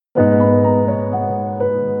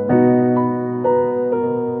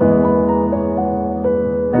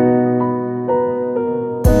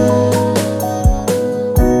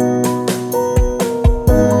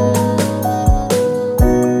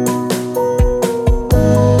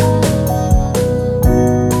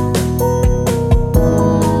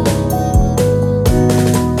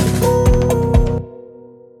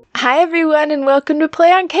welcome to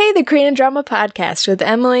Play on K, the Korean drama podcast with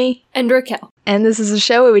Emily and Raquel. And this is a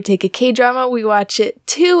show where we take a K-drama, we watch it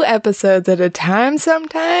 2 episodes at a time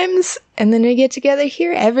sometimes, and then we get together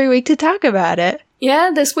here every week to talk about it. Yeah,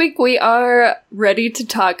 this week we are ready to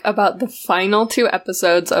talk about the final 2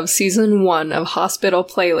 episodes of Season 1 of Hospital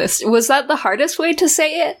Playlist. Was that the hardest way to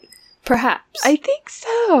say it? Perhaps. I think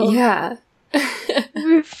so. Yeah.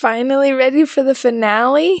 We're finally ready for the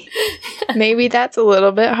finale. Maybe that's a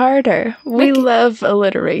little bit harder. We love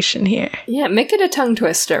alliteration here. Yeah, make it a tongue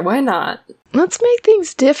twister. Why not? Let's make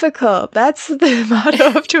things difficult. That's the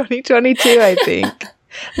motto of 2022, I think.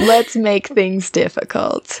 Let's make things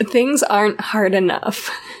difficult. Things aren't hard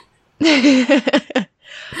enough.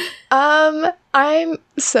 I'm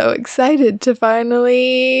so excited to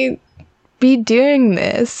finally be doing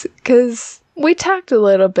this, because we talked a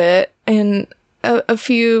little bit in a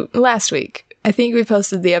few last week. I think we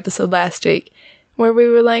posted the episode last week where we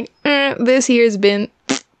were like, this year's been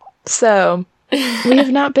so. We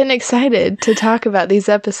have not been excited to talk about these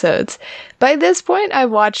episodes. By this point, I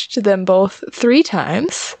watched them both 3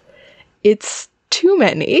 times. It's too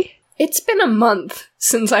many. It's been a month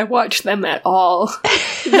since I watched them at all.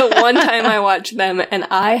 The one time I watched them, and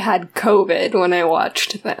I had COVID when I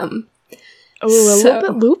watched them. Oh, a little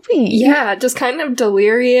bit loopy. Yeah, just kind of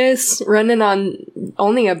delirious, running on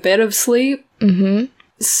only a bit of sleep. Mm-hmm.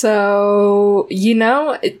 So,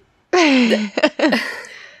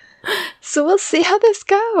 So we'll see how this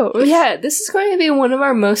goes. Yeah, this is going to be one of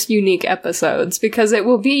our most unique episodes, because it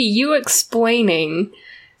will be you explaining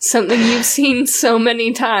something you've seen so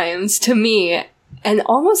many times to me, and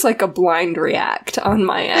almost like a blind react on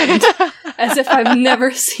my end, as if I've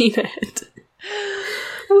never seen it.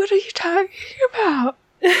 What are you talking about?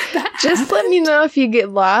 Just let me know if you get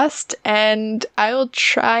lost, and I will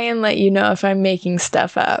try and let you know if I'm making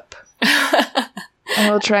stuff up. I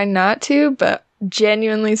will try not to, but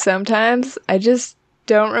genuinely sometimes I just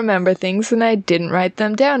don't remember things and I didn't write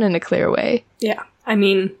them down in a clear way. Yeah, I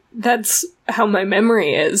mean, that's how my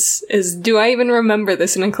memory is do I even remember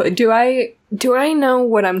this in a clear... Do I know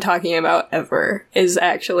what I'm talking about ever is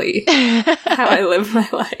actually how I live my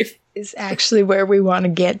life. Is actually where we want to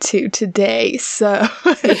get to today, so...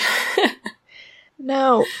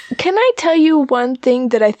 No. Can I tell you one thing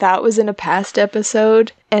that I thought was in a past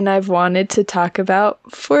episode and I've wanted to talk about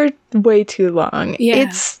for way too long? Yeah.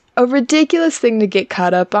 It's a ridiculous thing to get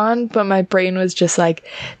caught up on, but my brain was just like,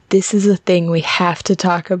 this is a thing we have to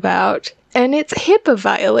talk about. And it's HIPAA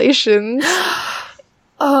violations.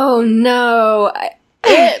 Oh no.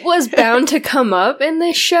 It was bound to come up in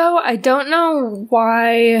this show. I don't know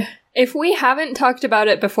why. If we haven't talked about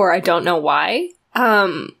it before, I don't know why.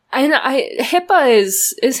 HIPAA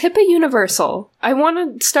is HIPAA universal? I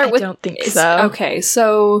want to start with... I don't think so. Okay,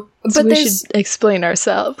 so but we should explain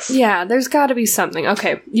ourselves. Yeah, there's gotta be something.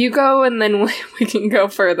 Okay, you go and then we can go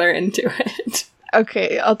further into it.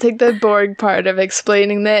 Okay, I'll take the boring part of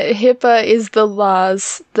explaining that HIPAA is the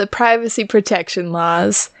laws, the privacy protection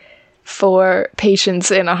laws for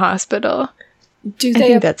patients in a hospital. I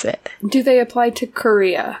think that's it. Do they apply to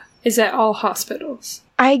Korea? Is it all hospitals?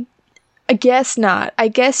 I guess not. I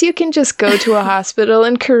guess you can just go to a hospital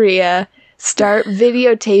in Korea, start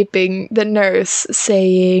videotaping the nurse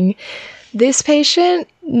saying, this patient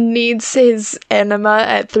needs his enema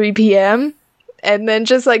at 3 p.m., and then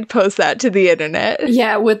just, post that to the internet.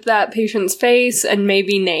 Yeah, with that patient's face and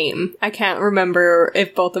maybe name. I can't remember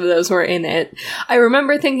if both of those were in it. I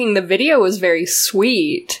remember thinking the video was very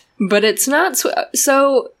sweet, but it's not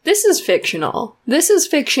so this is fictional. This is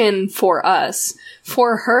fiction for us.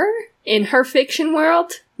 For her, in her fiction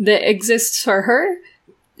world that exists for her,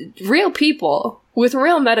 real people with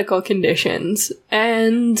real medical conditions,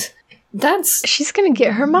 and she's gonna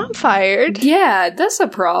get her mom fired. Yeah, that's a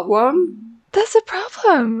problem. That's a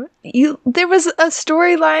problem. There was a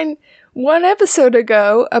storyline 1 episode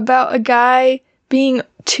ago about a guy being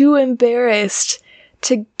too embarrassed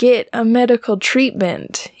to get a medical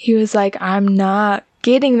treatment. He was like, I'm not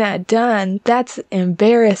getting that done. That's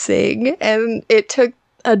embarrassing. And it took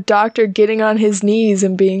a doctor getting on his knees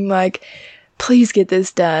and being like, please get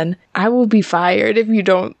this done. I will be fired if you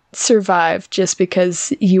don't survive just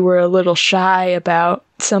because you were a little shy about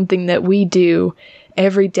something that we do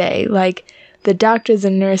every day. The doctors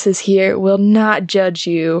and nurses here will not judge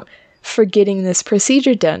you for getting this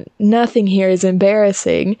procedure done. Nothing here is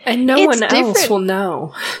embarrassing. And no one else will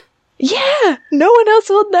know. Yeah, no one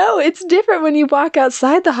else will know. It's different when you walk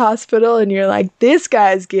outside the hospital and you're like, this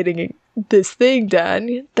guy's getting this thing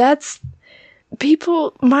done.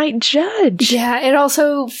 People might judge. Yeah, it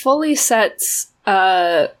also fully sets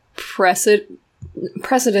precedence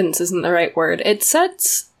isn't the right word. It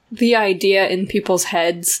sets the idea in people's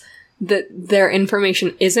heads that their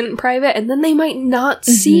information isn't private, and then they might not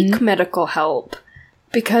seek medical help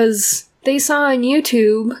because they saw on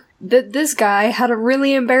YouTube that this guy had a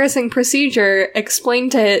really embarrassing procedure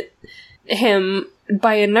explained to him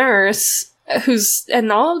by a nurse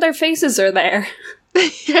and all of their faces are there.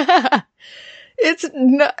 Yeah. It's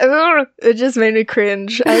not, it just made me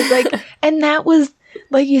cringe. I was like, and that was,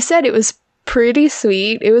 like you said, it was pretty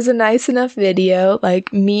sweet. It was a nice enough video.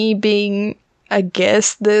 Like, me being, I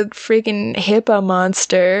guess, the freaking HIPAA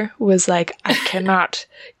monster was like, I cannot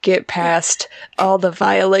get past all the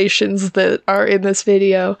violations that are in this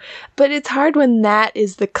video. But it's hard when that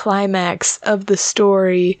is the climax of the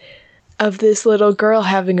story of this little girl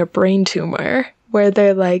having a brain tumor, where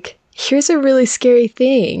they're like, here's a really scary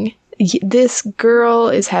thing. This girl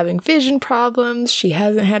is having vision problems. She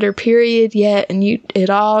hasn't had her period yet. And it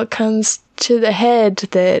all comes to the head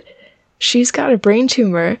that she's got a brain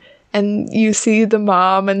tumor. And you see the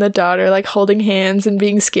mom and the daughter like holding hands and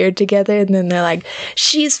being scared together. And then they're like,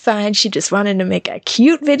 she's fine. She just wanted to make a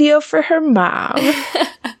cute video for her mom.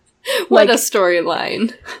 What a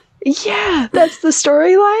storyline. Yeah, that's the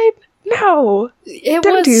storyline? No,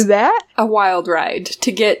 don't do that. A wild ride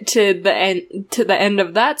to get to the end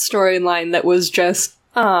of that storyline that was just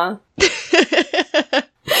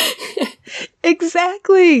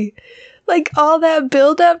Exactly. Like all that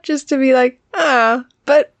build up just to be like,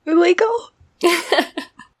 but illegal?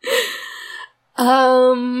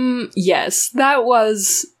 Yes, that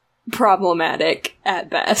was problematic at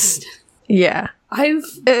best. Yeah. I've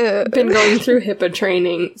been going through HIPAA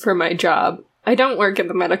training for my job. I don't work in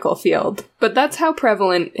the medical field, but that's how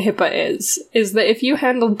prevalent HIPAA is that if you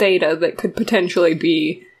handle data that could potentially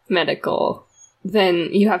be medical,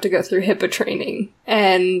 then you have to go through HIPAA training.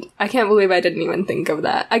 And I can't believe I didn't even think of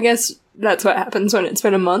that. I guess that's what happens when it's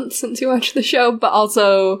been a month since you watched the show, but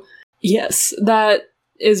also, yes, that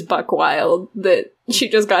is buck wild that she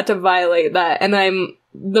just got to violate that, and I'm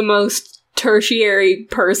the most tertiary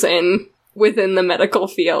person within the medical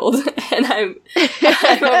field, and I'm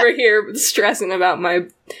over here stressing about my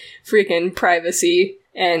freaking privacy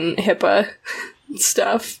and HIPAA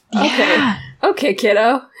stuff. Yeah. Okay,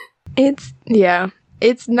 kiddo.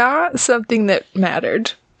 It's not something that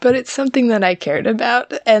mattered, but it's something that I cared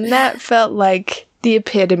about, and that felt like the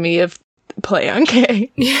epitome of Play on K.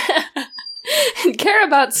 Yeah. Care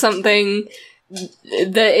about something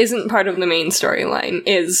that isn't part of the main storyline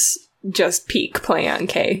is just peak Play on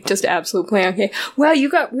K. Just absolute Play on K. Wow, you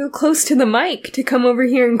got real close to the mic to come over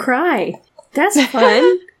here and cry. That's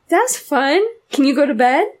fun. That's fun. Can you go to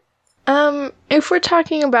bed? If we're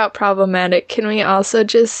talking about problematic, can we also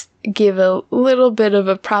just give a little bit of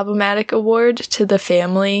a problematic award to the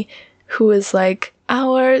family who is like,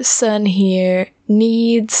 our son here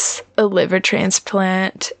needs a liver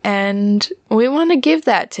transplant, and we want to give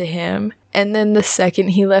that to him. And then the second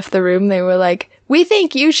he left the room, they were like, we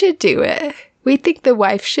think you should do it. We think the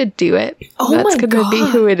wife should do it. Oh, that's my God. Gonna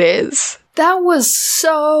be who it is. That was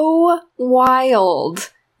so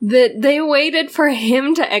wild that they waited for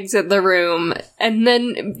him to exit the room and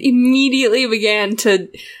then immediately began to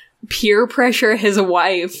peer pressure his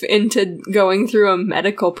wife into going through a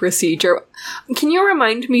medical procedure. Can you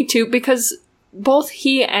remind me too, because both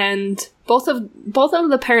he and both of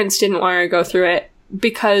the parents didn't want to go through it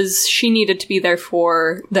because she needed to be there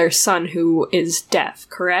for their son who is deaf,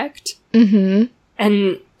 correct? Mm-hmm.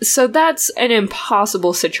 And so that's an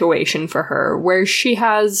impossible situation for her, where she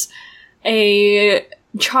has a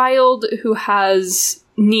child who has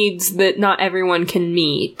needs that not everyone can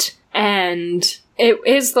meet, and it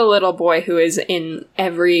is the little boy who is in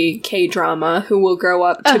every K-drama who will grow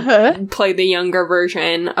up to play the younger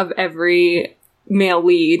version of every male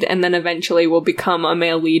lead, and then eventually will become a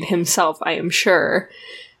male lead himself, I am sure.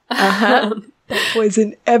 That boy's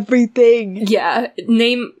in everything. Yeah.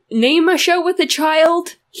 Name a show with a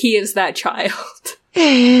child, he is that child.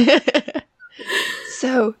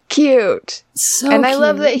 So cute. And I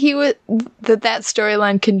love that that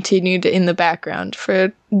storyline continued in the background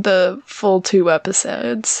for the full 2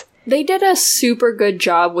 episodes. They did a super good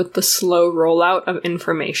job with the slow rollout of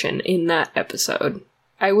information in that episode.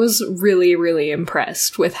 I was really, really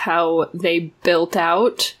impressed with how they built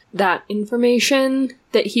out that information,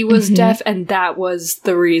 that he was deaf, and that was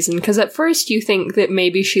the reason. Because at first you think that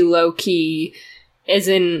maybe she low-key is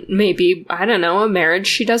in maybe, I don't know, a marriage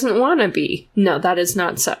she doesn't want to be. No, that is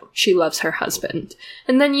not so. She loves her husband.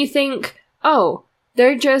 And then you think, oh,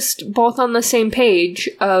 they're just both on the same page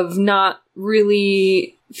of not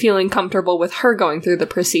really feeling comfortable with her going through the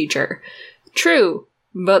procedure. True,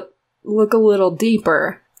 but look a little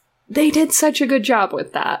deeper. They did such a good job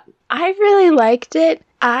with that. I really liked it,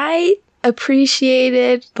 I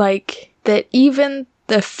appreciated, like, that even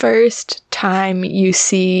the first time you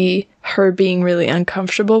see her being really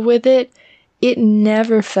uncomfortable with it, it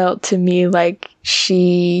never felt to me like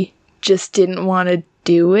she just didn't want to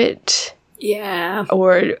do it. Yeah.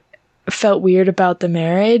 Or felt weird about the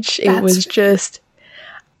marriage. It was just,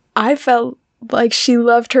 I felt like she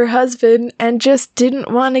loved her husband and just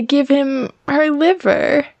didn't want to give him her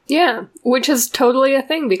liver. Yeah, which is totally a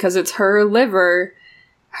thing because it's her liver,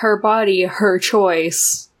 her body, her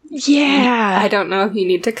choice. Yeah. I don't know if you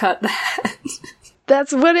need to cut that.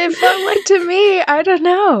 That's what it felt like to me. I don't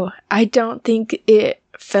know. I don't think it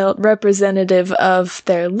felt representative of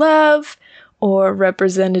their love or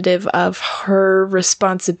representative of her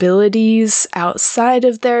responsibilities outside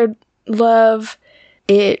of their love.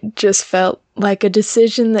 It just felt like a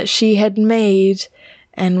decision that she had made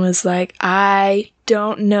and was like, I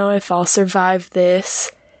don't know if I'll survive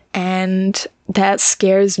this, and that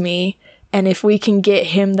scares me. And if we can get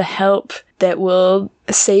him the help that will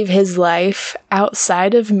save his life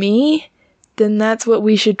outside of me, then that's what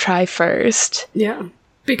we should try first. Yeah,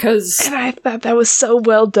 because... And I thought that was so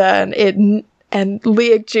well done. And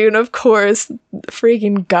Lee Ik-jun, of course,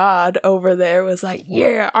 freaking God over there, was like,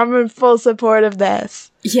 yeah, I'm in full support of this.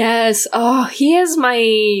 Yes. Oh, he is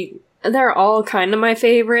my... They're all kind of my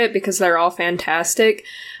favorite because they're all fantastic.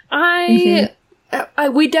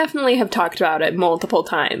 We definitely have talked about it multiple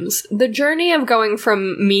times. The journey of going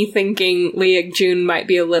from me thinking Lee Ik-jun might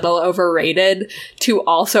be a little overrated to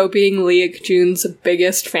also being Lee Ik-jun's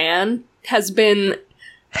biggest fan has been...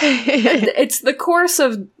 It's the course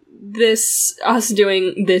of us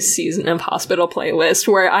doing this season of Hospital Playlist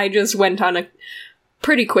where I just went on a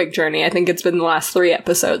pretty quick journey. I think it's been the last 3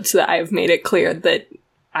 episodes that I've made it clear that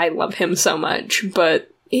I love him so much, but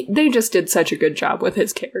they just did such a good job with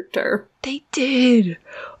his character. They did.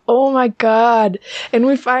 Oh my god. And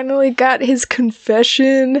we finally got his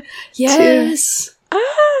confession. Yes.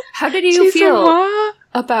 How did you feel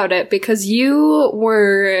about it? Because you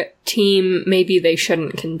were team maybe they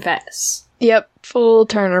shouldn't confess. Yep. Full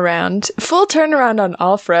turnaround. Full turnaround on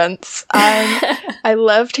all fronts. I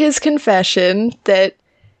loved his confession that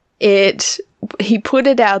he put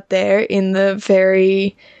it out there in the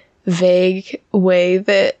very vague way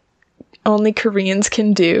that only Koreans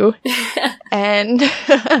can do. and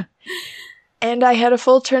I had a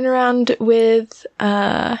full turnaround with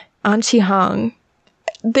An Chi-hong.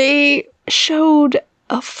 They showed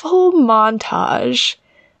a full montage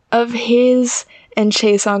of his and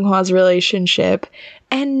Chae Sang-hwa's relationship,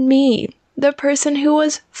 and me, the person who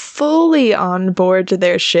was fully on board to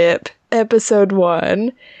their ship, episode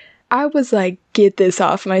 1. I was like, get this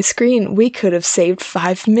off my screen. We could have saved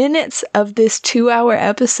 5 minutes of this 2-hour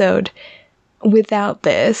episode without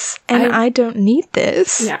this, and I don't need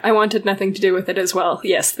this. Yeah, I wanted nothing to do with it as well.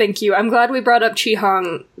 Yes, thank you. I'm glad we brought up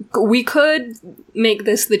Chi-hong. We could make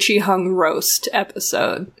this the Chi-hong roast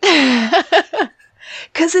episode.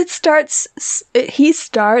 Because he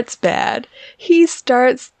starts bad. He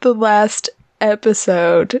starts the last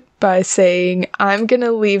episode by saying, I'm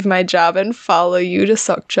gonna leave my job and follow you to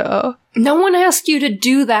Sokcho. No one asked you to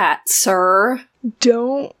do that, sir.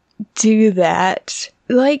 Don't do that.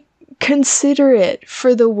 Like, consider it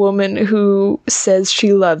for the woman who says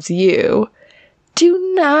she loves you.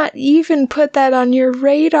 Do not even put that on your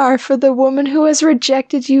radar for the woman who has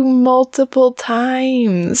rejected you multiple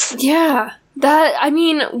times. Yeah.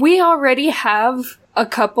 We already have a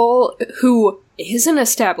couple who is an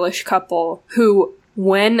established couple who,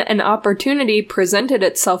 when an opportunity presented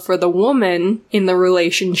itself for the woman in the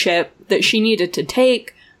relationship that she needed to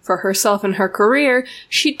take for herself and her career,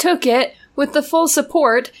 she took it with the full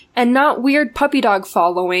support and not weird puppy dog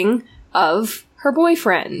following of her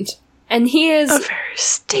boyfriend. And he is a very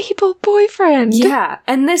stable boyfriend. Yeah,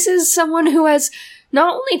 and this is someone who has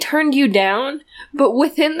not only turned you down, but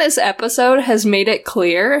within this episode has made it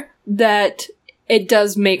clear that it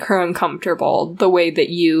does make her uncomfortable the way that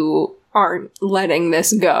you aren't letting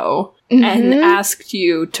this go. Mm-hmm. And asked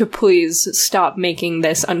you to please stop making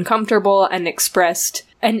this uncomfortable and expressed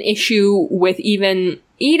an issue with even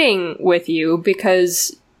eating with you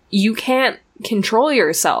because you can't control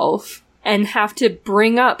yourself and have to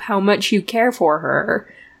bring up how much you care for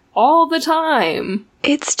her all the time.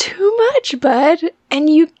 It's too much, bud. And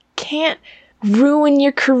you can't ruin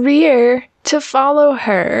your career to follow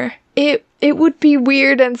her. It would be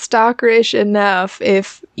weird and stalkerish enough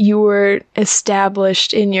if you were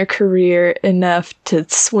established in your career enough to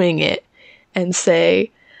swing it and say,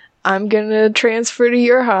 I'm gonna transfer to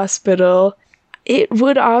your hospital. It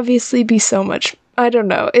would obviously be so much, I don't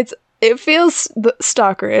know, It feels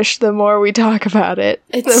stalkerish the more we talk about it.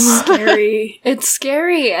 It's scary. It's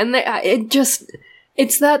scary. And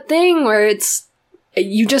it's that thing where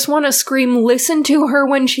you just want to scream, listen to her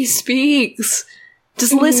when she speaks.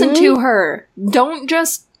 Just listen to her. Don't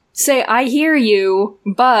just say, I hear you,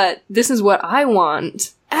 but this is what I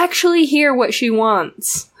want. Actually hear what she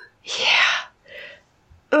wants. Yeah.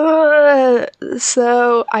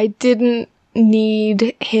 So I didn't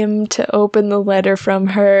need him to open the letter from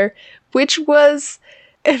her, which was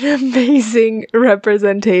an amazing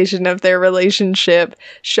representation of their relationship,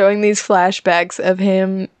 showing these flashbacks of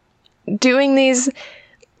him doing these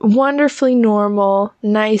wonderfully normal,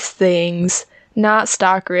 nice things, not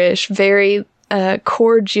stalkerish, very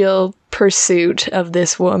cordial pursuit of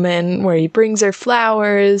this woman, where he brings her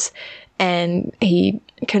flowers and he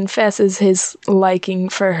confesses his liking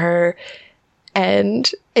for her,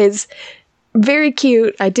 and is very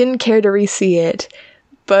cute. I didn't care to re-see it,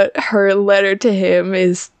 but her letter to him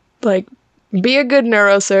is like, be a good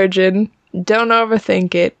neurosurgeon, don't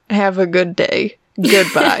overthink it, have a good day,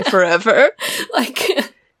 goodbye forever.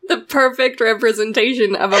 Like, the perfect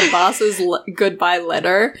representation of a boss's goodbye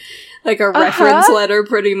letter. Like a reference letter,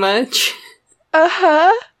 pretty much.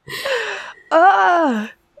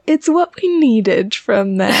 It's what we needed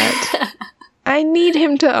from that. I need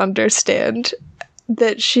him to understand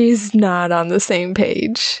that she's not on the same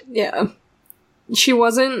page. Yeah. She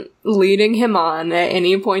wasn't leading him on at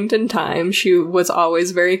any point in time. She was always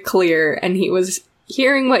very clear, and he was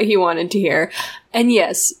hearing what he wanted to hear. And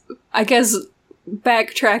yes, I guess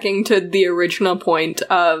backtracking to the original point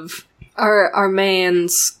of our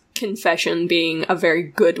man's confession being a very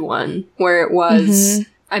good one, where it was,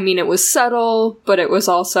 I mean, it was subtle, but it was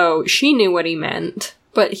also, she knew what he meant,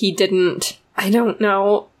 but he didn't, I don't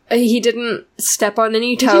know, he didn't step on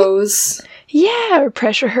any toes. Yeah, or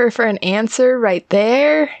pressure her for an answer right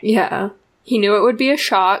there. Yeah. He knew it would be a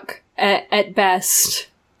shock at best,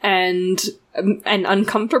 and an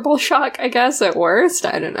uncomfortable shock, I guess, at worst.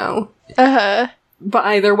 I don't know. But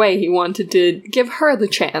either way, he wanted to give her the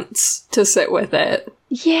chance to sit with it.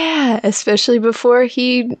 Yeah, especially before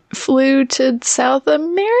he flew to South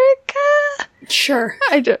America? Sure.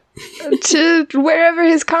 To wherever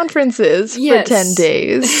his conference is for 10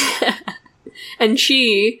 days. And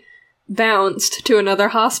she bounced to another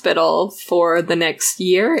hospital for the next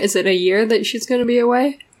year. Is it a year that she's going to be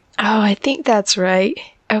away? Oh, I think that's right.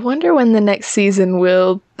 I wonder when the next season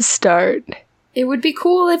will start. It would be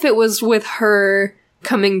cool if it was with her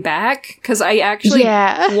coming back, because I actually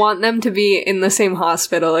want them to be in the same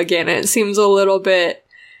hospital again. It seems a little bit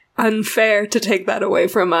unfair to take that away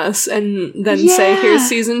from us and then say, here's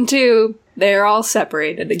season 2. They're all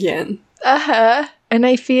separated again. And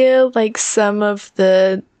I feel like some of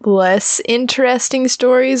the less interesting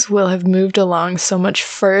stories will have moved along so much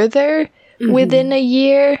further within a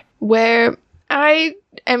year, where I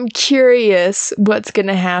am curious what's going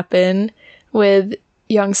to happen with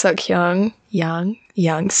Young Suk-hyung. Young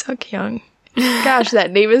Suk-hyung. Gosh,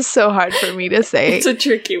 that name is so hard for me to say. It's a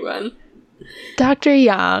tricky one. Dr.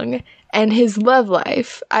 Young and his love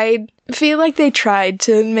life. I feel like they tried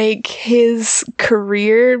to make his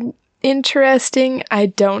career interesting. I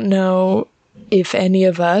don't know if any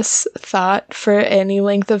of us thought for any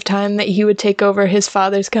length of time that he would take over his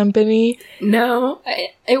father's company. No.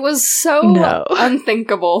 It was so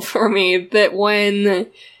unthinkable for me that when...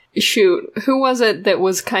 Shoot, who was it that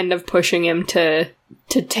was kind of pushing him to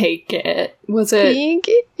take it? Was it... I think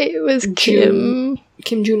it was Kim.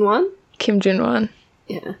 Kim Jun-won? Kim Jun-won.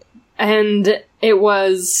 Yeah. And it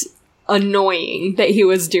was annoying that he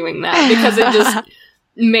was doing that, because it just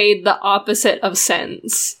made the opposite of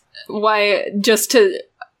sense. Why, just to...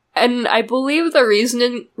 And I believe the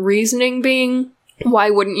reasoning being, why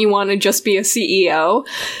wouldn't you want to just be a CEO?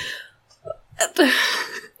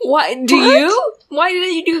 Why did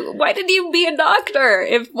you be a doctor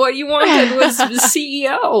if what you wanted was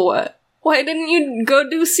CEO? Why didn't you go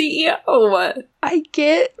do CEO? I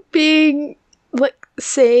get being, like,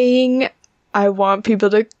 saying, I want people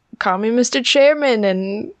to call me Mr. Chairman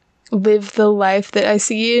and live the life that I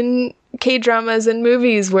see in K-dramas and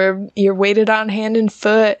movies where you're weighted on hand and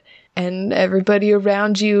foot and everybody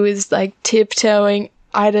around you is, like, tiptoeing.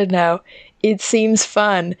 I don't know. It seems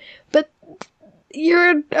fun. But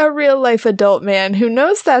you're a real-life adult man who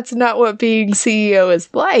knows that's not what being CEO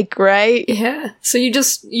is like, right? Yeah. So you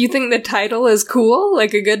think the title is cool?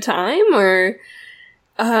 Like a good time? Or...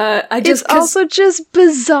 it's also just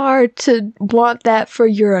bizarre to want that for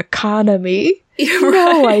your economy. Right.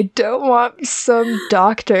 No, I don't want some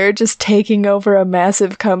doctor just taking over a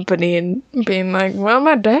massive company and being like, well,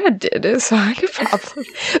 my dad did it, so I could probably...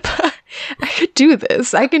 I could do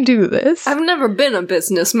this. I can do this. I've never been a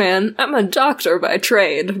businessman. I'm a doctor by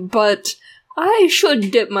trade, but I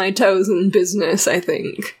should dip my toes in business, I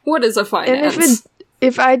think. What is a finance? And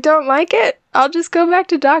if I don't like it, I'll just go back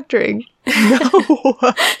to doctoring.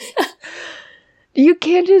 No. You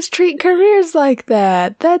can't just treat careers like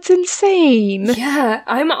that. That's insane. Yeah,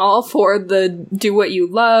 I'm all for the do what you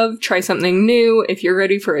love, try something new. If you're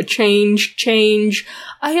ready for a change, change.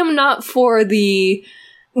 I am not for the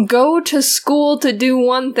go to school to do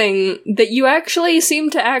one thing that you actually seem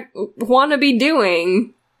to want to be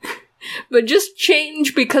doing, but just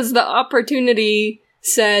change because the opportunity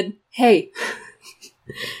said, hey.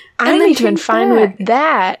 I'm even fine with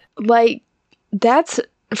that. Like, that's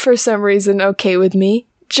for some reason okay with me.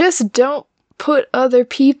 Just don't put other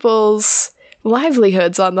people's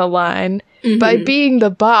livelihoods on the line by being the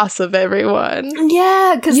boss of everyone.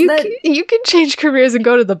 Yeah, because you can change careers and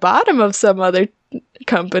go to the bottom of some other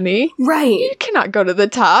company. Right. You cannot go to the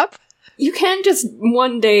top. You can't just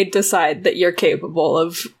one day decide that you're capable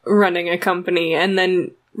of running a company and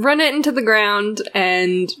then run it into the ground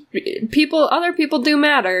and other people do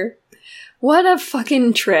matter. What a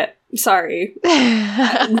fucking trip. Sorry.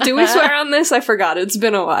 Do we swear on this? I forgot. It's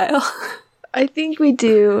been a while. I think we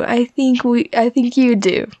do. I think you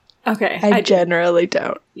do. Okay. I generally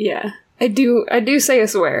don't. Yeah. I do say a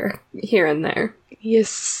swear here and there.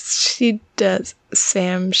 Yes, she does.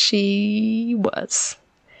 Sam, she was.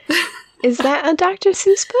 Is that a Dr.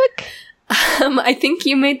 Seuss book? I think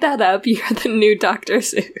you made that up. You're the new Dr.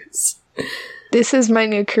 Seuss. This is my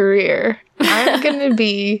new career. I'm gonna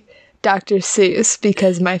be Dr. Seuss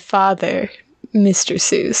because my father, Mr.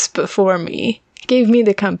 Seuss, before me, gave me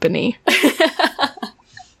the company.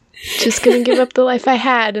 Just gonna give up the life I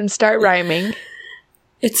had and start rhyming.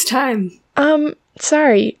 It's time.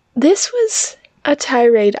 Sorry. This was a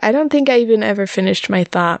tirade. I don't think I even ever finished my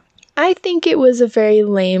thought. I think it was a very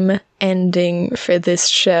lame ending for this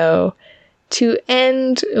show to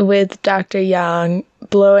end with Dr. Yang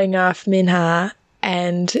blowing off Minha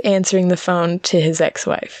and answering the phone to his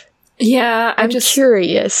ex-wife. Yeah, I'm just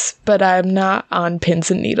curious, but I'm not on pins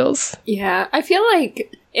and needles. Yeah, I feel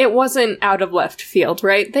like it wasn't out of left field,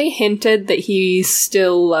 right? They hinted that he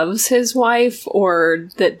still loves his wife, or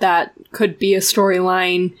that could be a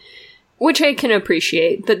storyline, which I can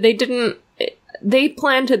appreciate. That they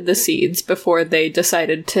planted the seeds before they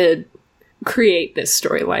decided to create this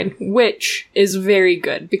storyline, which is very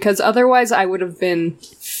good, because otherwise I would have been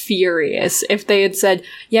furious if they had said,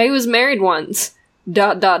 yeah, he was married once. ...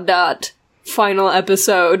 Final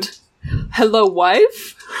episode. Hello,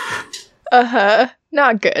 wife?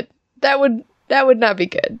 Not good. That would not be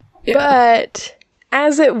good. Yeah. But,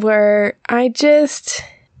 as it were,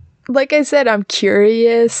 like I said, I'm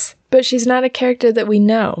curious, but she's not a character that we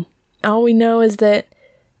know. All we know is that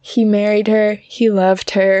he married her, he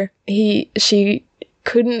loved her, she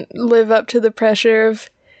couldn't live up to the pressure of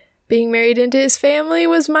being married into his family,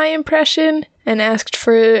 was my impression, and asked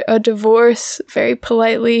for a divorce very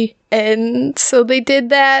politely. And so they did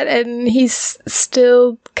that, and he's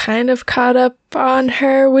still kind of caught up on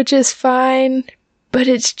her, which is fine. But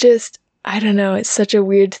it's just, I don't know, it's such a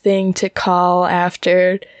weird thing to call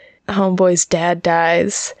after Homeboy's dad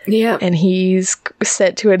dies. Yeah. And he's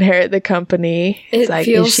set to inherit the company. It like,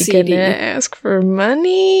 feels is she seedy. gonna ask for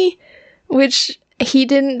money? Which he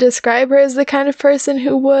didn't describe her as the kind of person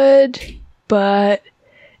who would, but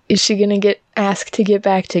is she gonna get asked to get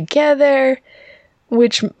back together?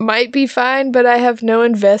 Which might be fine, but I have no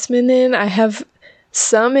investment in. I have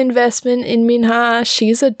some investment in Minha.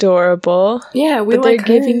 She's adorable. Yeah, but they're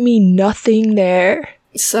giving me nothing there.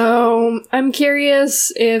 So, I'm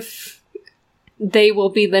curious if they will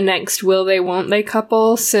be the next will they, won't they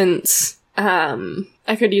couple, since,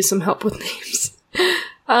 I could use some help with names.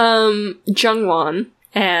 Jungwon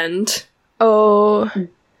and...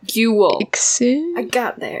 Gyewol. Iksu? I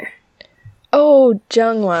got there. Oh,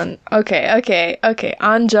 Jungwon. Okay.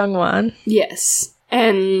 On Jungwon. Yes.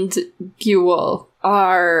 And Gyewol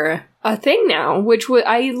are a thing now, which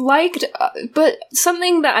I liked, but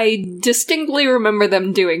something that I distinctly remember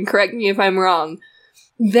them doing, correct me if I'm wrong,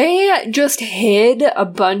 they just hid a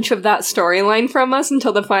bunch of that storyline from us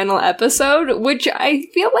until the final episode, which I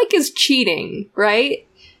feel like is cheating, right?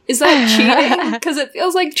 Is that cheating? Because it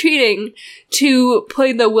feels like cheating to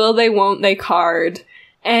play the will they, won't they card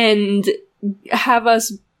and have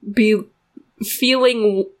us be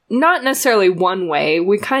feeling not necessarily one way.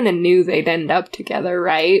 We kind of knew they'd end up together,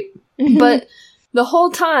 right? Mm-hmm. But the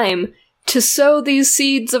whole time, to sow these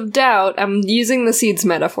seeds of doubt. I'm using the seeds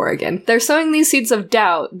metaphor again. They're sowing these seeds of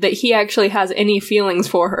doubt that he actually has any feelings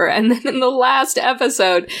for her. And then in the last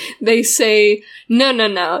episode, they say,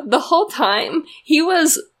 no. The whole time, he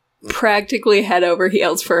was practically head over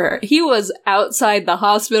heels for her. He was outside the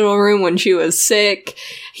hospital room when she was sick.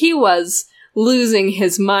 He was losing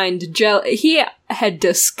his mind. He had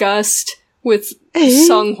discussed with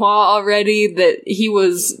Songhua already that he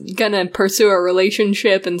was gonna pursue a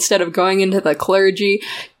relationship instead of going into the clergy.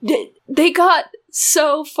 They got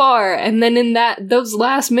so far, and then in those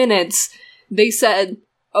last minutes, they said,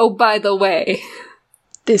 "Oh, by the way,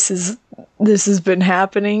 this has been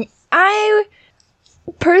happening." I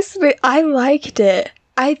personally, I liked it.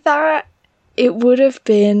 I thought it would have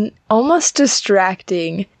been almost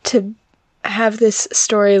distracting to have this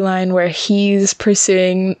storyline where he's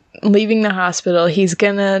pursuing leaving the hospital. He's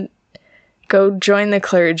gonna go join the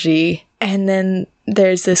clergy, and then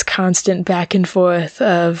there's this constant back and forth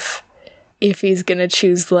of if he's gonna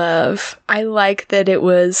choose love. I like that it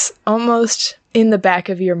was almost in the back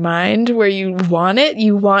of your mind where you want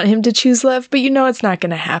him to choose love, but you know it's not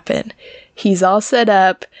gonna happen. He's all set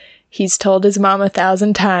up. He's told his mom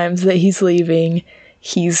 1,000 times that he's leaving.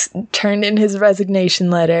 He's turned in his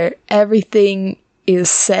resignation letter. Everything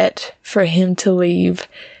is set for him to leave.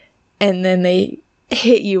 And then they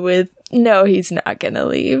hit you with, no, he's not gonna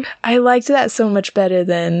leave. I liked that so much better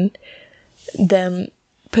than them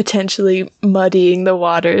potentially muddying the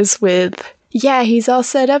waters with, yeah, he's all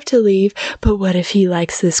set up to leave, but what if he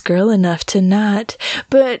likes this girl enough to not?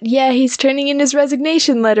 But yeah, he's turning in his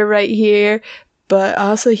resignation letter right here, but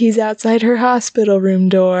also he's outside her hospital room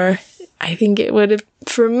door. I think it would have,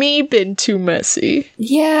 for me, been too messy.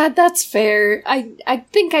 Yeah, that's fair. I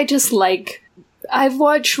think I just like... I've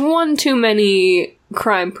watched one too many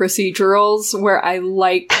crime procedurals where I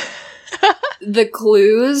like the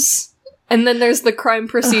clues, and then there's the crime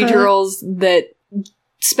procedurals that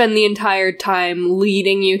spend the entire time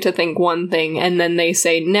leading you to think one thing, and then they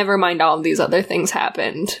say, never mind, all of these other things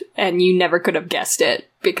happened, and you never could have guessed it,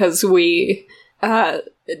 because we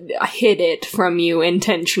hid it from you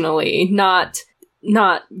intentionally, not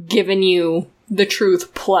given you the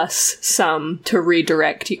truth plus some to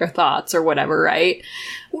redirect your thoughts or whatever, right?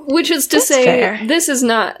 Which is to That's say, fair. this is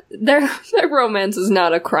not, their romance is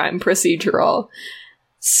not a crime procedural.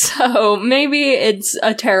 So maybe it's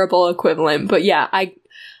a terrible equivalent, but yeah,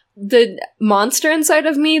 the monster inside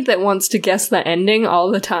of me that wants to guess the ending all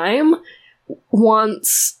the time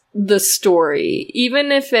wants the story,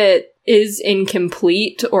 even if it is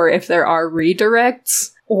incomplete or if there are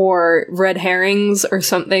redirects or red herrings or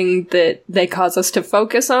something that they cause us to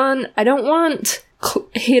focus on. I don't want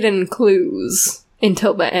hidden clues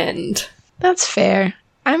until the end. That's fair.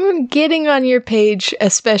 I'm getting on your page,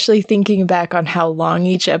 especially thinking back on how long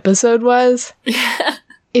each episode was.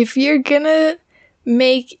 If you're gonna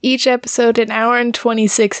make each episode an hour and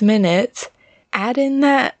 26 minutes, add in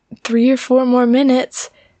that 3 or 4 more minutes,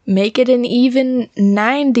 make it an even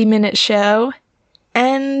 90-minute show,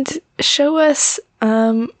 and show us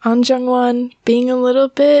An Jung-won being a little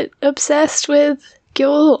bit obsessed with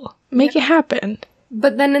Gyeol. Make it happen.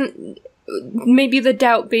 But then maybe the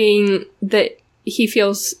doubt being that he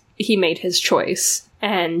feels he made his choice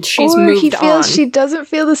and she's moved on. Or he feels she doesn't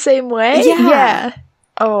feel the same way? Yeah.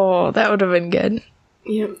 Oh, that would have been good.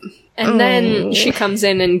 Yeah. And then she comes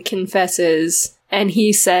in and confesses, and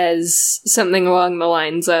he says something along the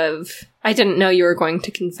lines of, I didn't know you were going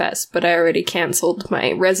to confess, but I already canceled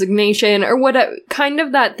my resignation, or what, kind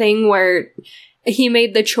of that thing where he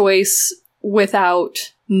made the choice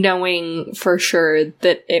without knowing for sure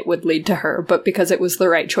that it would lead to her, but because it was the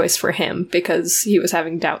right choice for him, because he was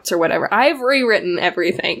having doubts or whatever. I've rewritten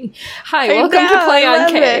everything. Hi, welcome to Play on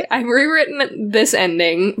K. I've rewritten this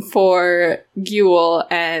ending for Gyeol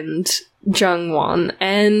and Jung-won,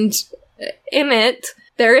 and in it,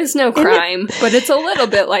 there is no crime, but it's a little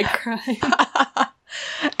bit like crime.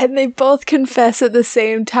 And they both confess at the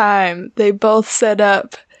same time. They both set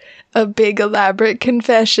up a big elaborate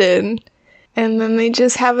confession. And then they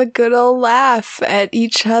just have a good old laugh at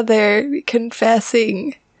each other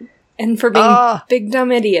confessing. And for being big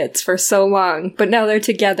dumb idiots for so long. But now they're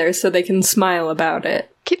together so they can smile about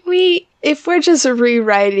it. Can we, if we're just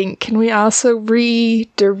rewriting, can we also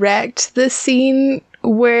redirect the scene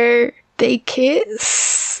where they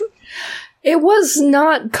kiss? It was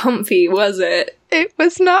not comfy, was it? It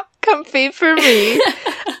was not comfy for me.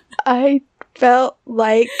 I felt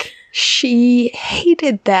like she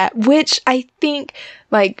hated that, which I think,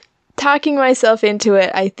 like, talking myself into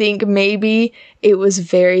it, I think maybe it was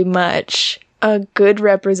very much a good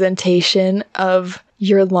representation of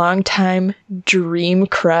your longtime dream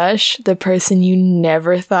crush, the person you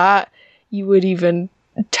never thought you would even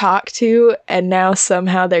talk to, and now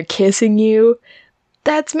somehow they're kissing you,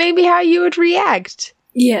 that's maybe how you would react.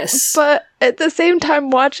 Yes. But at the same time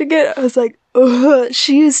watching it, I was like, ugh,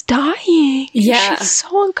 she is dying. Yeah. She's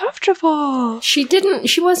so uncomfortable. She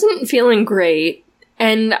wasn't feeling great,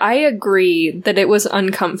 and I agree that it was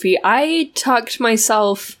uncomfy. I talked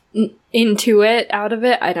myself into it, out of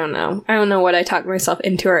it. I don't know what I talked myself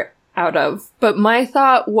into or out of. But my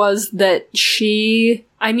thought was that she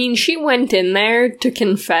went in there to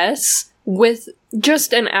confess with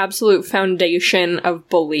just an absolute foundation of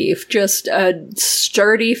belief, just a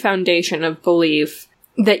sturdy foundation of belief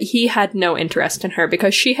that he had no interest in her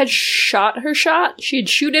because she had shot her shot. She had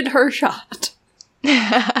shooted her shot.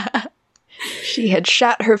 She had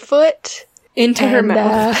shot her foot into her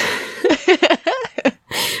mouth.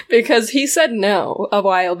 Because he said no a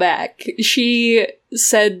while back. She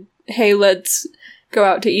said, hey, let's go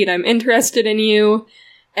out to eat. I'm interested in you.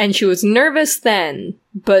 And she was nervous then,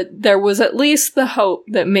 but there was at least the hope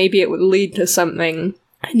that maybe it would lead to something.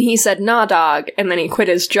 And he said, nah, dog. And then he quit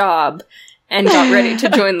his job and got ready to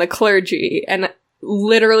join the clergy. And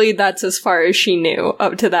literally that's as far as she knew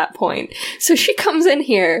up to that point. So she comes in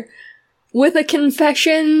here with a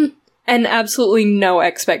confession and absolutely no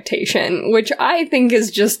expectation, which I think is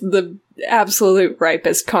just the absolute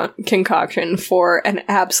ripest concoction for an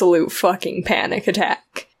absolute fucking panic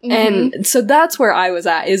attack. Mm-hmm. And so that's where I was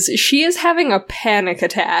at, is she is having a panic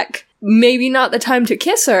attack. Maybe not the time to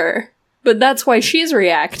kiss her, but that's why she's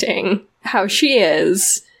reacting how she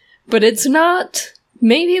is. But it's not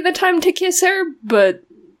maybe the time to kiss her, but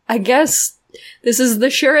I guess this is the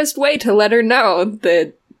surest way to let her know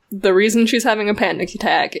that the reason she's having a panic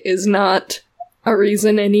attack is not a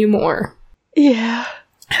reason anymore. Yeah.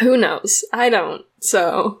 Who knows? I don't,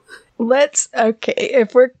 so. Okay,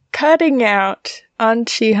 if we're cutting out An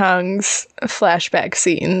Chi-hung's flashback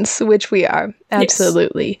scenes, which we are,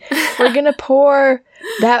 absolutely, yes. We're gonna pour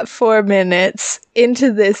that 4 minutes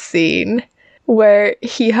into this scene where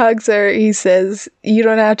he hugs her, he says, you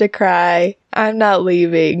don't have to cry, I'm not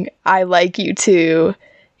leaving, I like you too.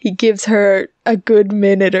 He gives her a good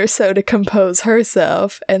minute or so to compose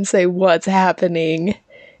herself and say what's happening.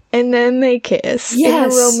 And then they kiss in a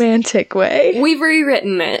romantic way. We've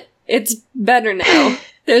rewritten it. It's better now.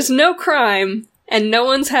 There's no crime, and no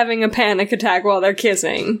one's having a panic attack while they're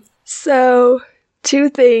kissing. So, 2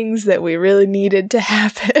 things that we really needed to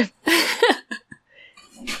happen.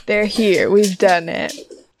 They're here. We've done it.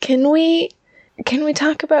 Can we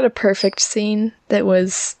talk about a perfect scene that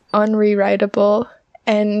was unrewritable?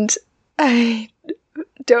 And I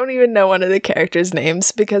don't even know one of the characters'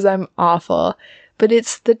 names because I'm awful. But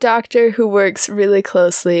it's the doctor who works really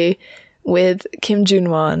closely with Kim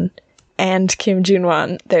Jun-won and Kim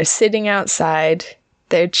Jun-won. They're sitting outside,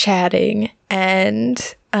 they're chatting, and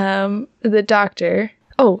the doctor...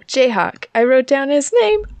 Oh, Jae-hak. I wrote down his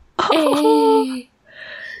name. Oh. Hey.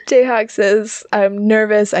 Jae-hak says, I'm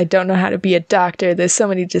nervous, I don't know how to be a doctor, there's so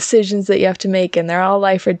many decisions that you have to make, and they're all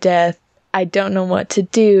life or death. I don't know what to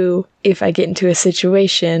do if I get into a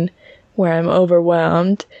situation where I'm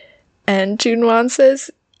overwhelmed. And Jun-won says,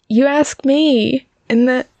 you ask me. And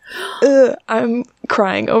that, I'm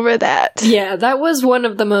crying over that. Yeah, that was one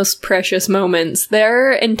of the most precious moments.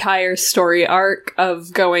 Their entire story arc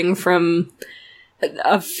of going from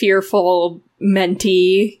a fearful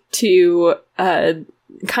mentee to a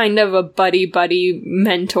kind of a buddy-buddy,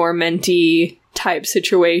 mentor-mentee type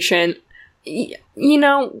situation. You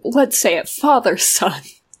know, let's say it, father-son.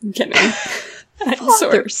 I'm kidding.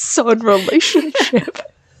 Father-son relationship.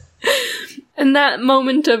 And that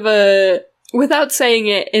moment of without saying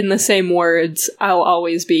it in the same words, I'll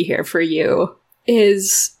always be here for you,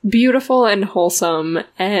 is beautiful and wholesome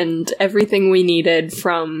and everything we needed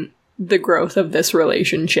from the growth of this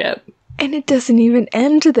relationship. And it doesn't even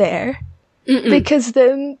end there. Mm-mm. Because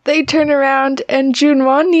then they turn around and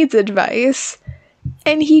Jun-won needs advice.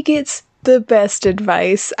 And he gets the best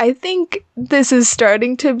advice. I think this is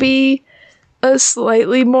starting to be a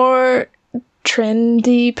slightly more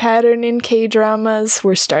trendy pattern in K-dramas.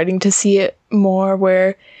 We're starting to see it more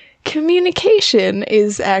where communication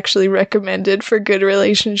is actually recommended for good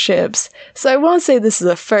relationships. So I won't say this is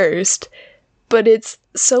a first, but it's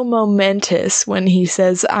so momentous when he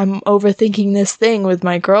says, I'm overthinking this thing with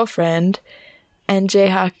my girlfriend. And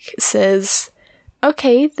Jae-hak says,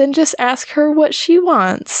 okay, then just ask her what she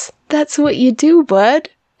wants. That's what you do, bud.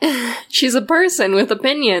 She's a person with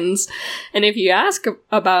opinions, and if you ask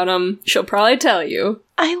about them, she'll probably tell you.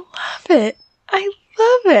 I love it. I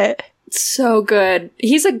love it. So good.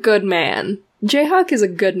 He's a good man. Jae-hak is a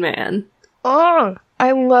good man. Oh,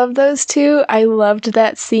 I love those two. I loved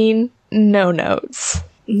that scene. No notes.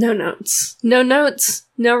 No notes. No notes.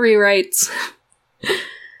 No rewrites.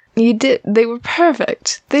 They were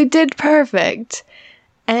perfect. They did perfect.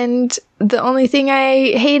 And the only thing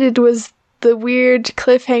I hated was the weird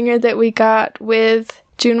cliffhanger that we got with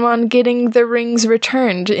Junwon getting the rings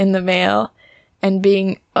returned in the mail and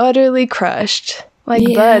being utterly crushed. Like,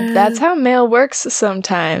 bud, that's how mail works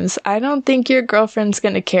sometimes. I don't think your girlfriend's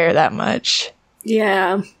gonna care that much.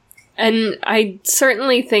 Yeah. And I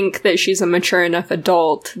certainly think that she's a mature enough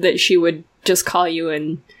adult that she would just call you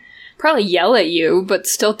and probably yell at you, but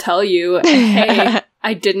still tell you, hey,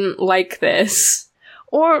 I didn't like this.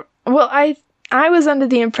 Or, well, I was under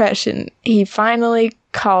the impression he finally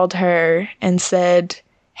called her and said,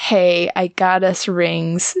 hey, I got us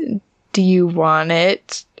rings. Do you want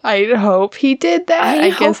it? I hope he did that. I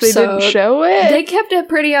guess they didn't show it. They kept it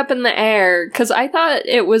pretty up in the air, because I thought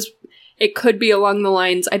it could be along the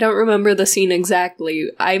lines, I don't remember the scene exactly.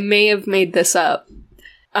 I may have made this up.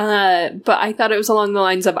 But I thought it was along the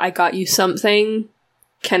lines of, I got you something,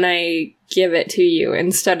 can I give it to you?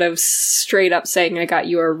 Instead of straight up saying, I got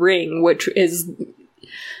you a ring, which is,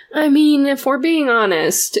 I mean, if we're being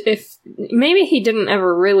honest, if maybe he didn't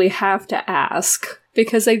ever really have to ask,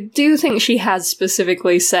 because I do think she has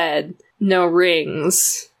specifically said no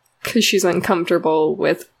rings, because she's uncomfortable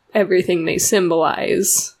with everything they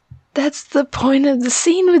symbolize. That's the point of the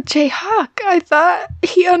scene with Jae-hak. I thought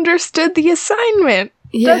he understood the assignment.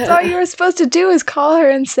 Yeah. That's all you were supposed to do, is call her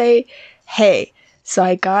and say, hey, so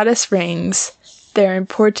I got us rings. They're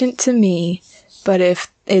important to me, but if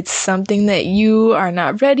it's something that you are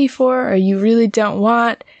not ready for or you really don't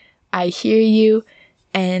want, I hear you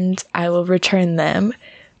and I will return them.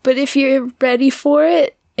 But if you're ready for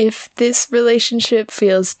it, if this relationship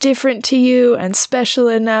feels different to you and special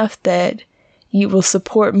enough that you will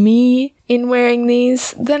support me in wearing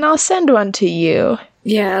these, then I'll send one to you.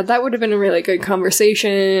 Yeah, that would have been a really good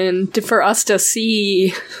conversation for us to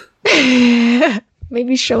see.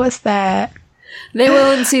 Maybe show us that. They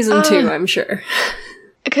will in season 2, I'm sure.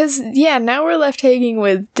 Because, yeah, now we're left hanging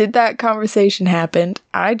with, did that conversation happen?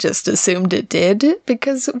 I just assumed it did,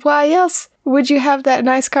 because why else would you have that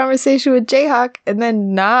nice conversation with Jae-hak and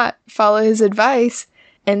then not follow his advice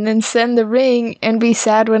and then send the ring and be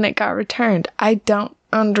sad when it got returned? I don't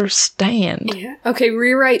understand. Yeah. Okay,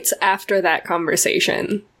 rewrites after that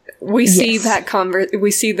conversation. We see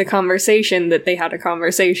we see the conversation that they had a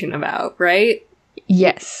conversation about, right?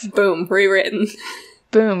 Yes. Boom, rewritten.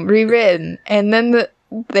 Boom, rewritten. And then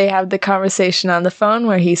they have the conversation on the phone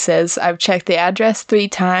where he says, I've checked the address 3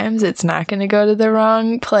 times. It's not going to go to the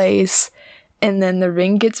wrong place. And then the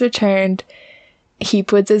ring gets returned. He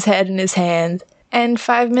puts his head in his hand. And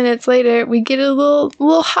 5 minutes later, we get a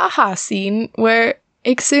little haha scene where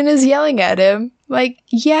Ik-sun is yelling at him. Like,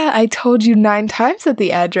 yeah, I told you 9 times that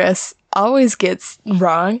the address always gets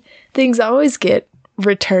wrong. Things always get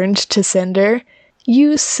returned to sender.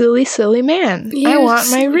 You silly, silly man. I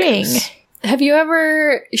want my ring. Have you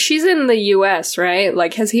ever... She's in the US, right?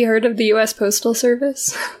 Like, has he heard of the US Postal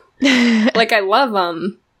Service? Like, I love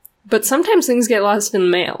them, but sometimes things get lost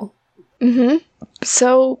in mail. Mm-hmm.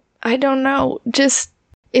 So, I don't know. Just,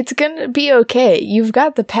 it's gonna be okay. You've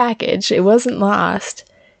got the package. It wasn't lost.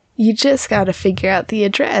 You just gotta figure out the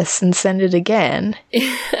address and send it again.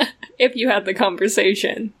 If you had the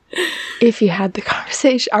conversation. If you had the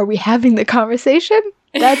conversation. Are we having the conversation?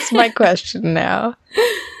 That's my question now.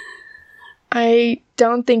 I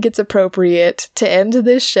don't think it's appropriate to end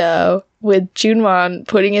this show with Junwon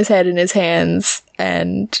putting his head in his hands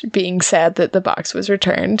and being sad that the box was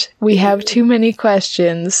returned. We have too many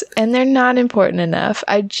questions, and they're not important enough.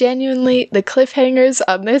 The cliffhangers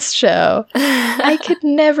on this show, I could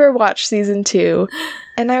never watch season 2,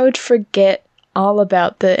 and I would forget all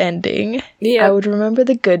about the ending. Yeah. I would remember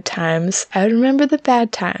the good times. I would remember the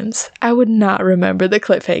bad times. I would not remember the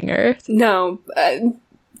cliffhanger. No,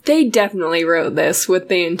 they definitely wrote this with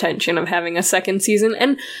the intention of having a second season,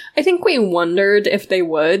 and I think we wondered if they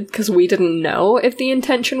would, because we didn't know if the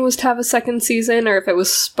intention was to have a second season, or if it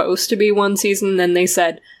was supposed to be 1 season, then they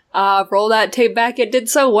said, roll that tape back, it did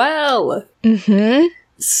so well! Mm-hmm.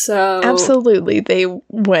 So... Absolutely, they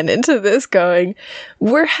went into this going,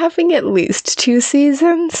 we're having at least 2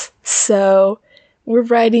 seasons, so we're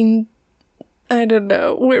writing, I don't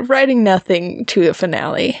know, we're writing nothing to a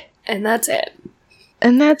finale. And that's it.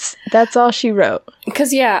 And that's all she wrote.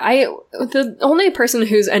 Because, yeah, the only person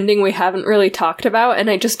whose ending we haven't really talked about, and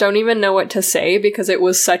I just don't even know what to say, because it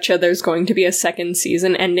was such a there's going to be a second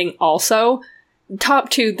season ending also. Top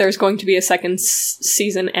 2 there's going to be a second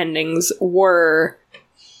season endings were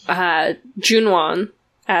Junwon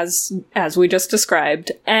as we just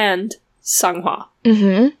described, and Songhwa.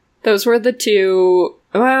 Mm-hmm. Those were the two.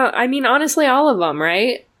 Well, I mean, honestly, all of them,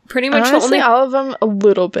 right? Pretty much Honestly, the only. all of them a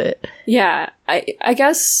little bit. Yeah, I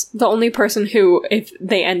guess the only person who, if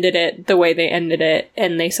they ended it the way they ended it,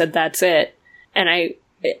 and they said that's it, and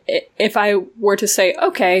if I were to say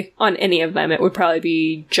okay on any of them, it would probably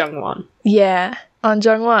be Jungwon. Yeah, on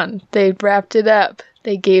Jungwon, they wrapped it up.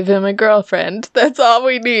 They gave him a girlfriend. That's all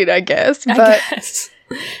we need, I guess. But I guess.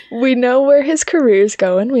 We know where his career's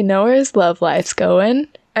going. We know where his love life's going.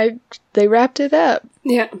 They wrapped it up.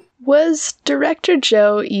 Yeah. Was Director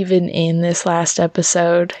Joe even in this last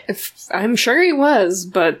episode? I'm sure he was,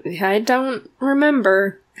 but I don't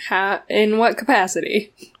remember in what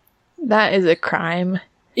capacity. That is a crime.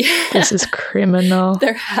 Yeah. This is criminal.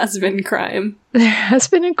 There has been crime. There has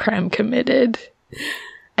been a crime committed.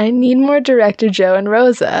 I need more Director Joe and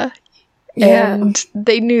Rosa. Yeah. And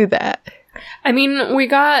they knew that. I mean, we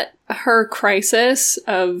got her crisis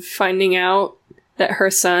of finding out that her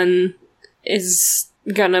son is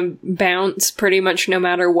gonna bounce pretty much no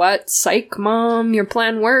matter what. Psych, Mom, your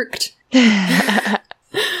plan worked. But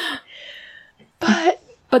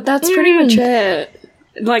that's pretty much it.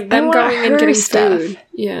 Like, them going and getting food.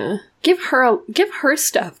 Yeah. Give her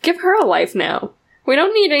stuff. Give her a life now. We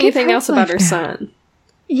don't need anything else about her son.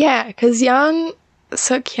 Yeah, because Young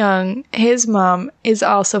Suk-hyung, his mom, is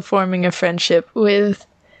also forming a friendship with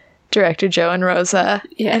Director Joe and Rosa.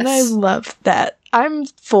 Yes. And I love that. I'm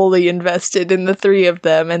fully invested in the three of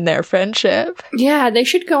them and their friendship. Yeah, they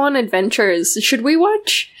should go on adventures. Should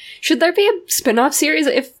there be a spin-off series?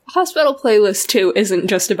 If Hospital Playlist 2 isn't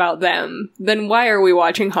just about them, then why are we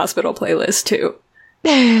watching Hospital Playlist 2?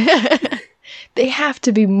 They have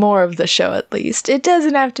to be more of the show, at least. It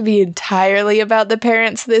doesn't have to be entirely about the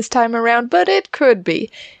parents this time around, but it could be.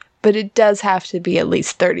 But it does have to be at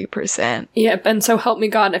least 30%. Yep, and so help me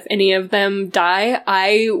God, if any of them die,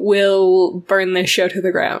 I will burn this show to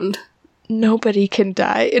the ground. Nobody can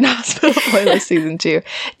die in Hospital Playlist Season 2.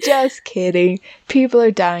 Just kidding. People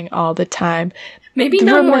are dying all the time. Maybe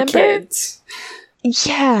no more kids.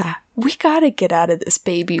 Yeah, we gotta get out of this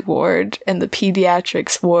baby ward and the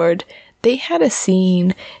pediatrics ward. They had a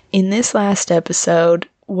scene in this last episode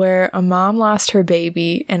where a mom lost her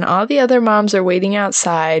baby and all the other moms are waiting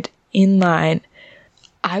outside in line.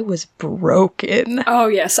 I was broken. Oh,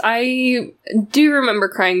 yes. I do remember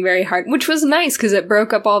crying very hard, which was nice because it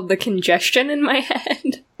broke up all of the congestion in my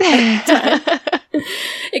head.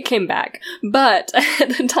 It came back. But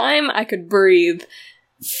at the time, I could breathe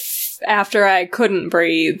after I couldn't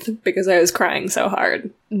breathe because I was crying so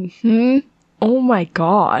hard. Mm-hmm. Oh my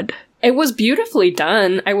god. It was beautifully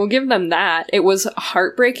done. I will give them that. It was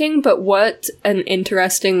heartbreaking, but what an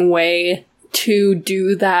interesting way to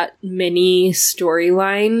do that mini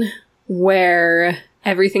storyline where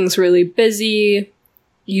everything's really busy,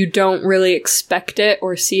 you don't really expect it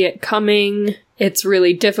or see it coming, it's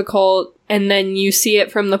really difficult, and then you see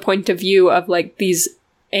it from the point of view of like these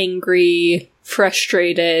angry,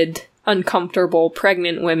 frustrated, uncomfortable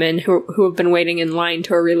pregnant women who have been waiting in line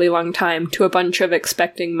to a really long time to a bunch of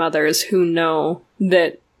expecting mothers who know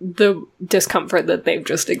that the discomfort that they've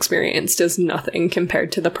just experienced is nothing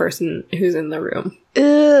compared to the person who's in the room.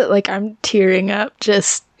 Like, I'm tearing up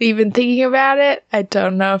just even thinking about it. I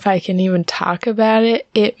don't know if I can even talk about it.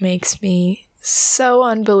 It makes me so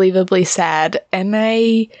unbelievably sad. And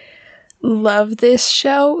I love this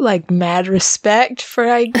show. Like, mad respect for,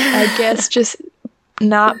 I guess, just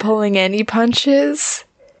not pulling any punches.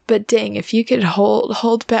 But dang, if you could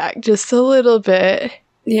hold back just a little bit.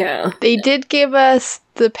 Yeah. They did give us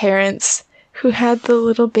the parents who had the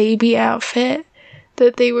little baby outfit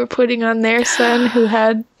that they were putting on their son who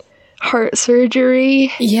had heart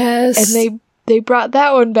surgery. Yes. And they brought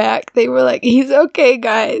that one back. They were like, he's okay,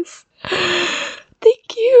 guys.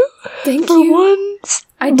 Thank you. Thank for you. One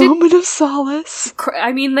moment of solace.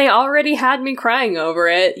 I mean, they already had me crying over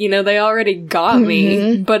it. You know, they already got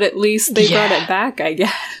me. But at least they brought it back, I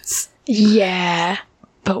guess. Yeah.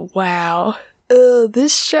 But wow.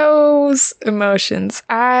 This show's emotions.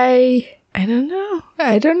 I don't know.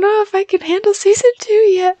 I don't know if I can handle season 2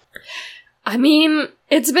 yet. I mean,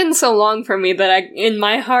 it's been so long for me that in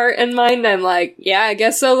my heart and mind, I'm like, yeah, I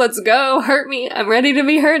guess so, let's go, hurt me, I'm ready to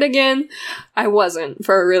be hurt again. I wasn't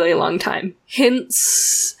for a really long time.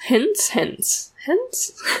 Hence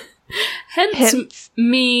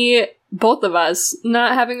me, both of us,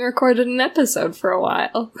 not having recorded an episode for a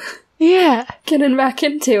while. Yeah. Getting back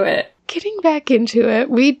into it.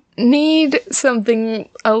 We need something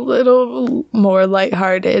a little more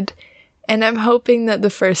lighthearted. And I'm hoping that the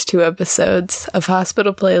first 2 episodes of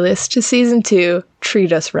Hospital Playlist to season 2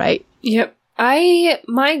 treat us right. Yep.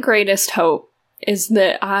 My greatest hope is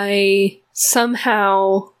that I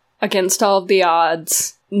somehow, against all of the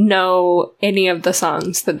odds, know any of the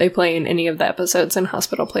songs that they play in any of the episodes in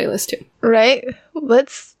Hospital Playlist 2. Right?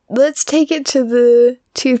 Let's take it to the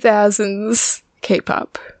 2000s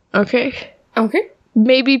K-pop. Okay? Okay.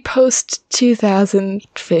 Maybe post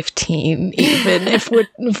 2015 even.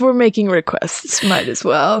 if we're making requests, might as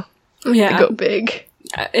well. Yeah. Go big.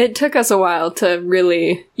 It took us a while to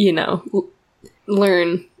really,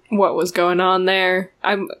 learn what was going on there.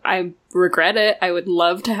 I regret it. I would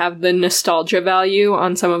love to have the nostalgia value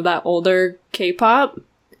on some of that older K-pop.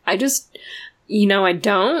 I just, I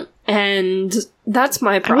don't, and that's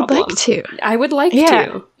my problem. I would like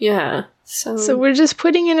to. Yeah. So we're just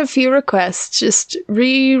putting in a few requests. Just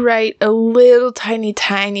rewrite a little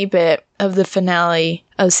tiny bit of the finale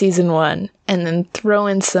of season 1, and then throw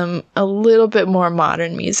in a little bit more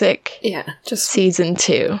modern music. Yeah, just season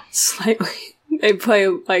 2. Slightly. They play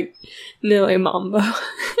like Nile Mambo.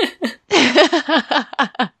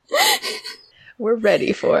 We're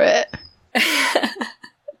ready for it.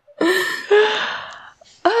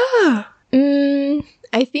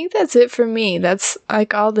 I think that's it for me. That's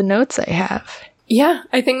like all the notes I have. Yeah,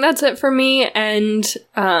 I think that's it for me. And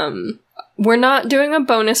we're not doing a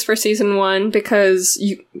bonus for season 1 because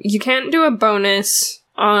you can't do a bonus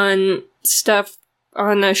on stuff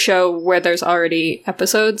on a show where there's already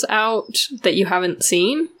episodes out that you haven't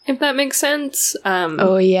seen, if that makes sense.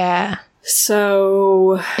 Oh, yeah.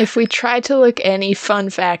 So if we try to look any fun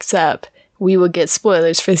facts up, we will get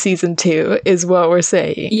spoilers for season 2, is what we're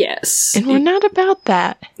saying. Yes. And we're not about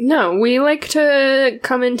that. No, we like to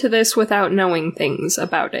come into this without knowing things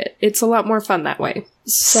about it. It's a lot more fun that way.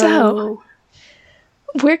 So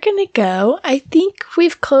we're gonna go. I think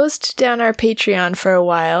we've closed down our Patreon for a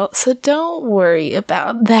while, so don't worry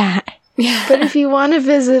about that. Yeah. But if you want to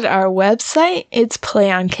visit our website, it's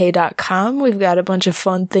playonk.com. We've got a bunch of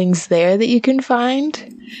fun things there that you can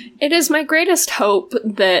find. It is my greatest hope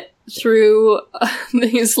that through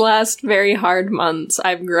these last very hard months,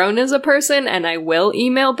 I've grown as a person, and I will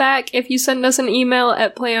email back if you send us an email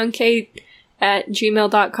at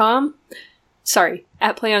playonkate@gmail.com. Sorry,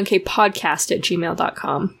 at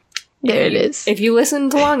playonkpodcast@gmail.com. There it is. If you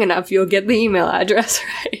listened long enough, you'll get the email address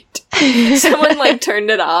right. Someone turned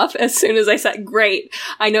it off as soon as I said, great,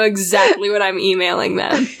 I know exactly what I'm emailing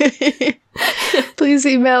them. Please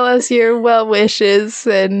email us your well wishes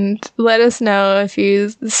and let us know if you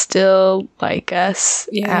still like us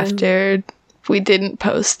after we didn't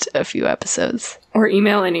post a few episodes. Or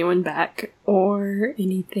email anyone back or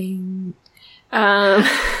anything.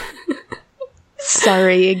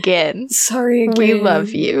 Sorry again. We love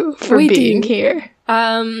you for being here.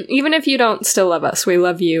 Even if you don't still love us, we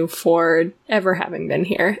love you for ever having been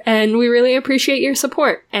here. And we really appreciate your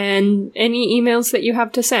support and any emails that you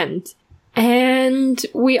have to send. And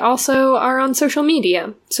we also are on social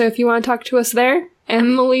media. So if you want to talk to us there,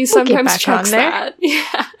 Emily sometimes checks that.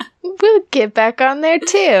 Yeah. We'll get back on there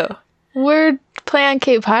too. We're Play on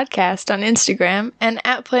K Podcast on Instagram and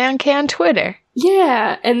at Play on K on Twitter.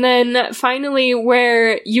 Yeah, and then finally,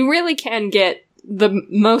 where you really can get the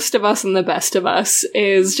most of us and the best of us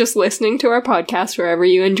is just listening to our podcast wherever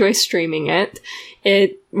you enjoy streaming it.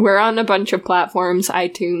 We're on a bunch of platforms,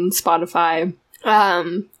 iTunes, Spotify,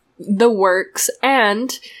 the works,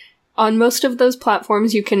 and on most of those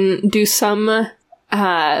platforms you can do some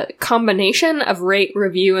combination of rate,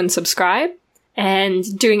 review, and subscribe.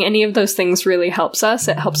 And doing any of those things really helps us.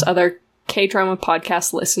 It helps other K-drama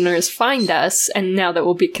podcast listeners find us, and now that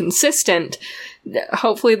we'll be consistent,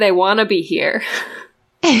 hopefully they want to be here.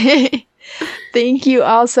 Thank you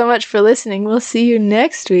all so much for listening. We'll see you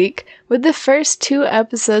next week with the first 2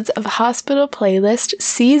 episodes of Hospital Playlist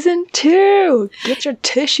Season 2. Get your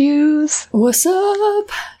tissues. What's up?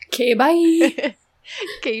 Okay, bye.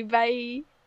 Okay, bye.